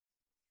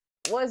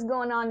What's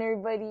going on,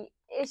 everybody?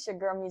 It's your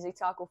girl Music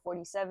Taco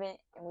 47,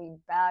 and we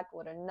back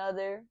with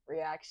another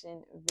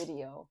reaction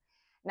video.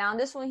 Now, in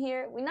this one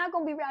here, we're not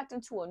gonna be reacting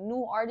to a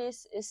new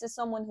artist. This is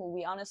someone who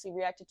we honestly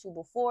reacted to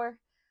before,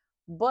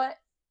 but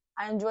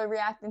I enjoy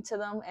reacting to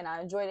them and I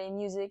enjoy their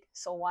music,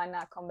 so why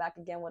not come back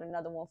again with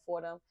another one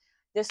for them?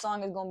 This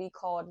song is gonna be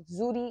called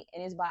ZOOTY,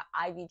 and it's by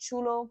IVY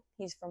CHULO.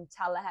 He's from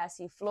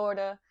Tallahassee,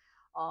 Florida.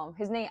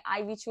 His name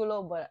IVY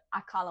CHULO, but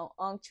I call him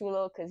Unc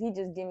Chulo because he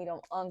just give me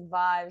them Unc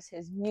vibes.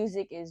 His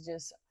music is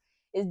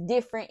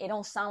different. It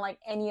don't sound like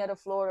any other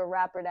Florida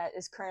rapper that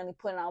is currently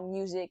putting out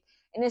music,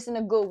 and it's in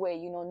a good way.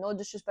 You know, no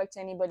disrespect to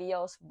anybody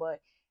else,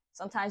 but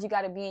sometimes you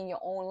got to be in your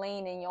own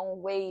lane and your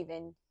own wave,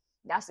 and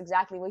that's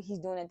exactly what he's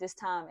doing at this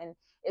time, and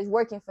it's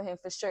working for him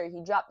for sure.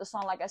 He dropped the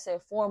song, like I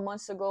said, 4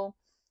 months ago,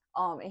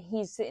 and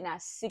he's sitting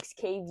at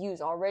 6K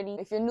views already.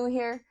 If you're new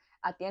here,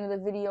 at the end of the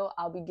video,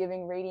 I'll be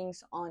giving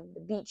ratings on the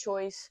beat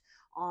choice,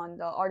 on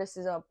the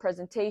artist's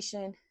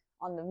presentation,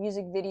 on the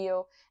music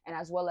video, and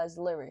as well as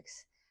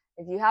lyrics.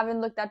 If you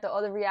haven't looked at the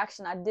other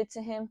reaction I did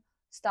to him,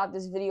 stop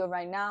this video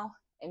right now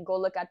and go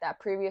look at that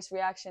previous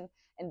reaction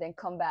and then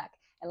come back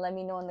and let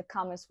me know in the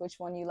comments which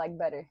one you like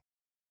better.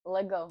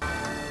 Let go.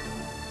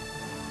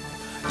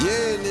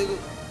 Yeah, nigga.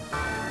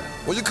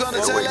 When you come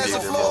to Tallahassee,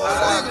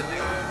 Florida,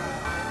 nigga,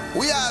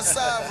 we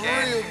outside for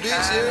real, bitch. You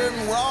hear me?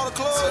 When all the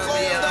clubs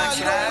closed down,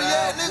 you know where we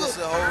at, nigga?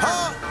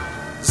 Huh?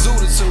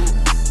 ZOOTY.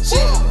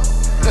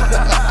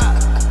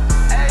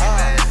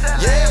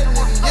 Yeah,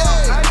 nigga,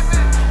 yeah.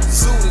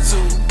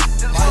 ZOOTY.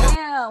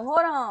 Damn, hold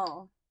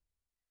on.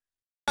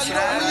 You know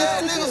where we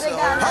at, nigga?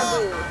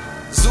 Huh?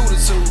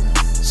 ZOOTY.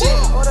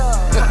 Hold on.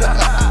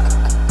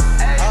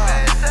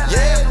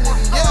 Yeah, nigga,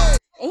 yeah.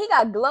 And he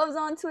got gloves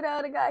on too, the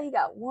other guy. He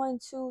got 1,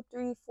 2,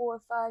 3,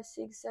 4, 5,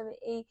 6, 7,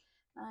 8,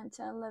 9,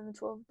 10, 11,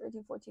 12,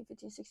 13, 14,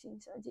 15,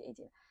 16, 17,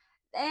 18.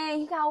 Dang,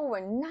 he got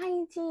over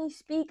 19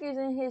 speakers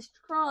in his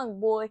trunk,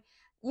 boy.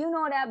 You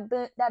know that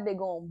bit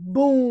going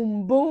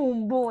boom,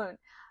 boom, boom.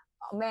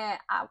 Oh, man,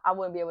 I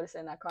wouldn't be able to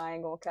sing that car. I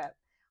ain't gonna cap.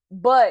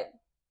 But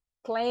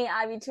playing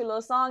IVY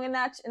CHULO's song in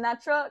that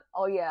truck,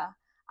 oh yeah,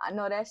 I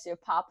know that shit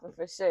popping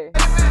for sure.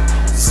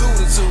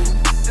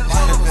 ZOOTY.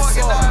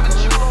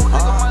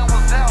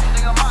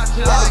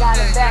 Got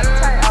it back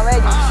turned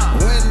already.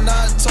 When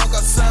I talk,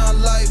 I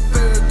sound like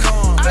Farrakhan.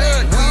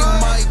 We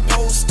might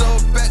post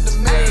up at the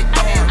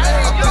marathon.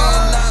 I've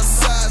been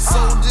outside,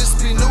 so this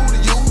be new to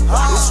you.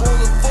 It's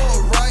rolling for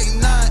right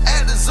now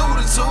at the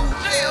ZOOTY.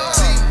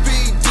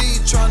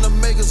 TPD trying to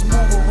make us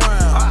move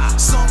around.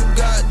 Some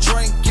got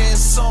drinking,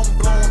 some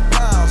blowing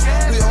pounds.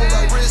 We hold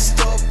our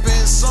wrist up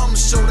and some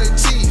show their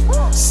teeth.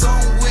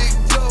 Some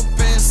wigged up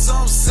and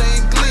some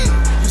sing glee.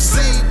 You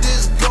see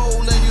this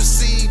gold and you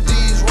see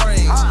these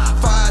rings.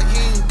 5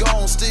 years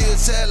gone, still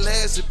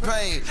Tallahassee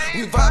pain.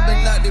 We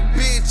vibing out the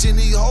bitch and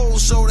these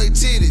hoes show they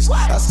titties.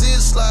 I still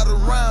slide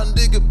around,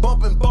 nigga,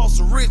 bumping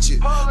Boston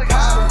Richard.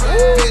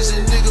 Pirate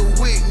vision, nigga,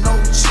 with no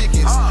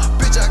chickens.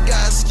 Bitch, I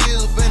got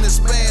skills, finna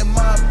expand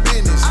my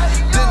business.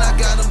 Then I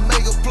gotta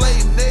make a play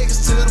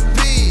next to the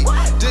pig.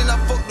 Then I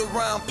fucked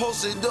around,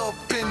 posted up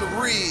in the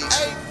ridge.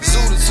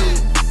 ZOOTY.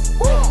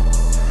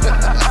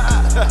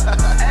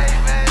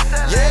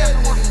 Yeah,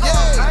 nigga,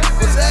 yeah.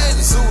 What's that?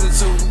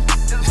 ZOOTY.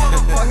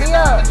 Turn me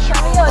up,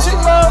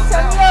 Chulo,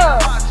 turn me up.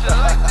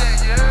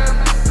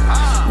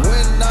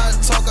 When I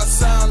talk, I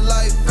sound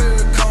like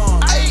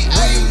Farrakhan.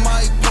 We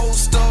might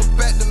post up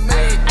at the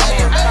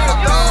marathon.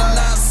 I've been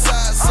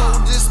outside, so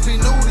this be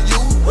new to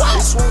you.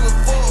 It's rolling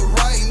for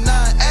right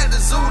now at the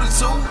ZOOTY.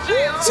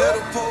 Tell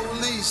the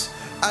police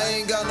I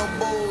ain't got no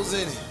bowls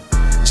in it.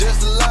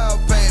 Just a loud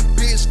pack,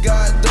 bitch,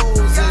 got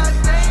doors in it.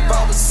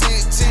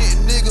 5% tint,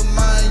 nigga,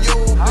 mind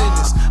your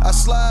business. I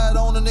slide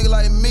on a nigga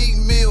like Meek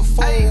Mill,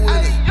 fold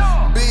with it.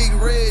 Big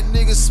red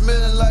nigga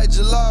smelling like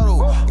gelato.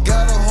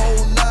 Got a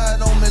whole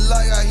night on me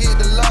like I hit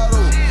the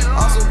lotto.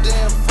 I'm so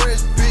damn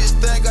fresh, bitch,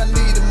 think I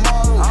need a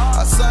model.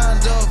 I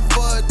signed up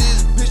for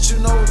this, bitch, you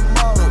know the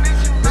model.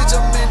 Bitch,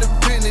 I'm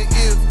independent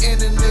if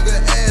any nigga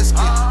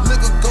asking.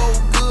 Liquor go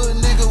good,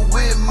 nigga,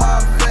 with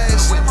my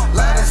fashion.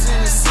 Lighters in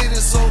the city,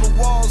 so the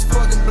walls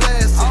fucking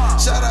blasting.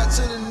 Shout out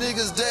to the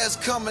niggas that's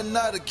coming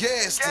out of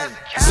Gaston.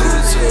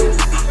 ZOOTY.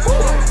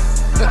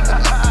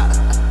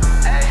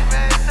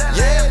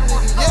 Yeah,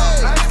 nigga,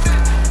 yeah.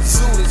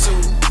 ZOOTY.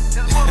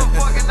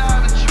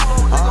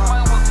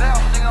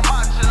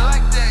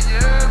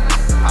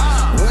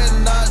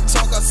 When I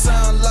talk, I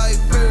sound like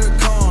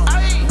Farrakhan.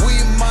 We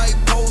might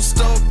post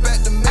up at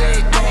the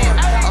marathon.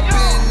 I've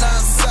been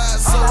outside,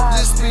 so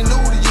this be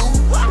new to you.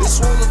 It's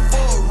rolling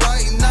for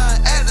right now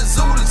at the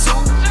ZOOTY.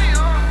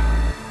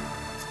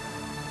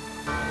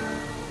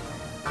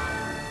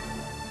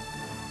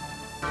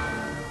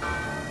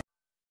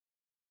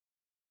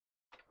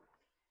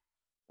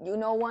 You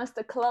know, once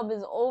the club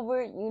is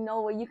over, you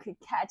know where you could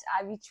catch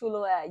IVY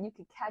CHULO at. You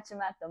could catch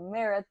him at the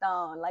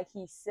marathon, like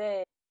he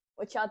said.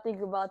 What y'all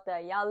think about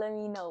that? Y'all let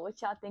me know.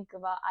 What y'all think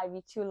about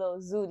IVY CHULO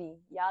ZOOTY?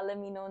 Y'all let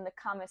me know in the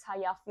comments how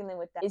y'all feeling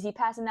with that. Is he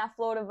passing that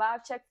Florida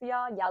vibe check for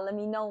y'all? Y'all let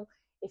me know.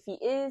 If he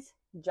is,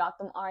 drop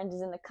them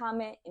oranges in the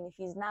comment. And if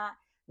he's not,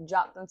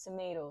 Drop them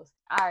tomatoes.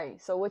 All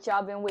right, so what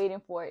y'all been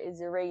waiting for is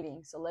the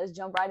rating. So let's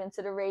jump right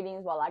into the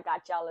ratings while I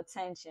got y'all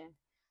attention.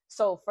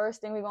 So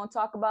first thing we're going to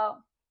talk about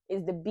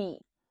is the beat.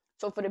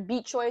 So for the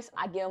beat choice,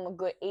 I give them a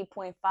good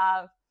 8.5.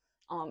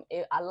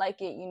 I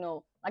like it, you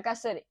know, like I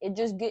said,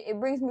 it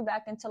brings me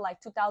back into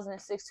like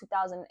 2006,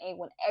 2008,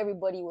 when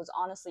everybody was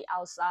honestly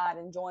outside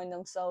enjoying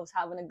themselves,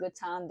 having a good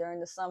time during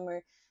the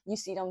summer. You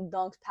see them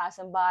dunks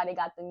passing by, they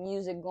got the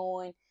music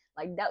going.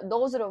 Like that,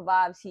 those are the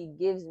vibes he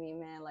gives me,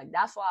 man. Like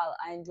that's why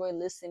I enjoy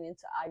listening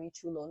to IVY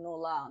CHULO, no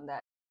lie on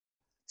that.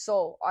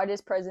 So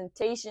artist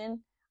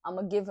presentation, I'm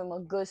gonna give him a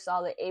good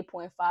solid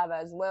 8.5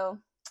 as well.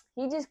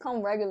 He just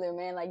come regular,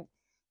 man. Like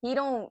he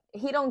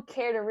don't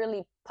care to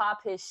really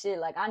pop his shit.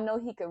 Like I know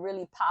he could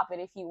really pop it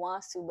if he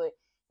wants to, but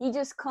he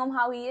just come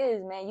how he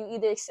is, man. You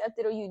either accept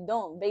it or you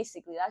don't.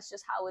 Basically, that's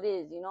just how it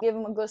is, you know. Give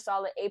him a good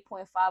solid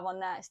 8.5 on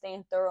that.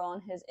 Staying thorough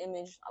on his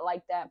image, I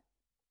like that.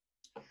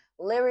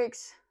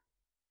 Lyrics,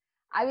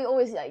 I be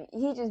always like,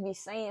 he just be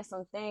saying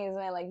some things,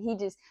 man. Like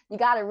you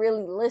gotta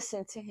really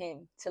listen to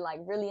him to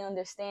like really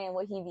understand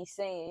what he be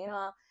saying, you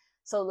know.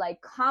 So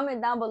like,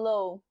 comment down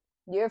below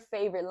your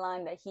favorite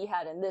line that he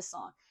had in this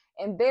song.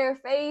 And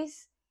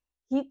Bareface,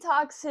 he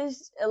talks a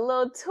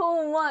little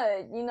too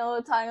much, you know,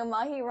 talking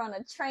about he run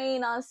a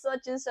train on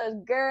such and such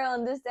girl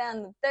and this, that,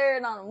 and the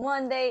third on a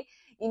Monday.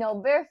 You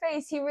know,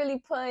 Bareface, he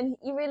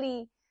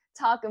really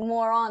talking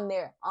more on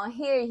there. On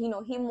here, you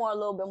know, he a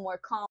little bit more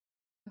calm.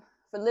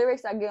 For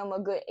lyrics, I give him a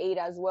good 8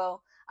 as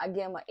well. I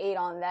give him an 8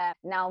 on that.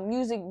 Now,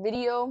 music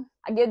video,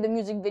 I give the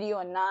music video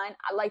a 9.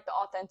 I like the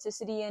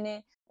authenticity in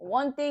it.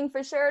 One thing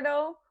for sure,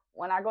 though,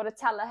 when I go to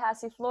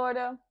Tallahassee,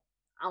 Florida,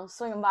 I'm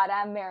swinging by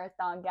that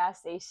Marathon gas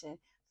station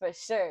for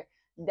sure.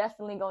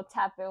 Definitely gonna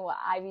tap in with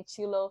IVY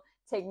CHULO,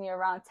 take me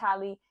around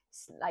Tally,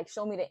 like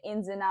show me the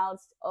ins and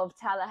outs of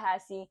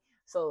Tallahassee.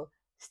 So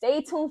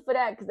stay tuned for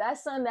that, because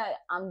that's something that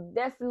I'm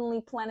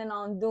definitely planning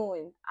on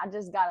doing. I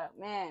just gotta,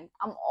 man,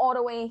 I'm all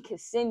the way in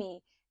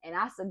Kissimmee, and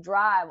that's a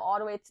drive all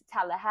the way to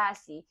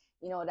Tallahassee.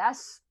 You know,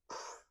 that's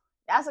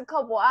a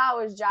couple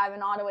hours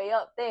driving all the way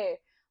up there,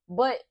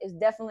 but it's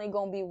definitely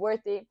gonna be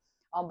worth it.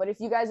 But if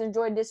you guys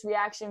enjoyed this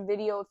reaction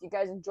video, if you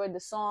guys enjoyed the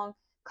song,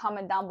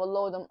 comment down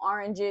below them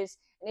oranges.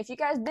 And if you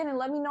guys didn't,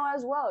 let me know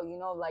as well. You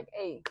know, like,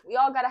 hey, we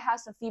all got to have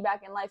some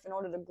feedback in life in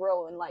order to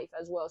grow in life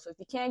as well. So if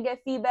you can't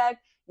get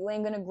feedback, you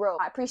ain't going to grow.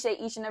 I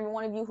appreciate each and every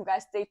one of you who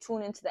guys stay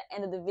tuned into the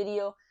end of the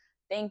video.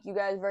 Thank you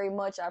guys very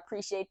much. I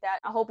appreciate that.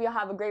 I hope y'all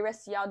have a great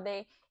rest of y'all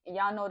day. And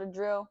y'all know the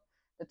drill.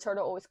 The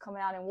turtle always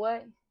coming out in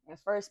what? In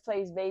first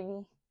place,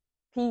 baby.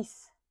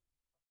 Peace.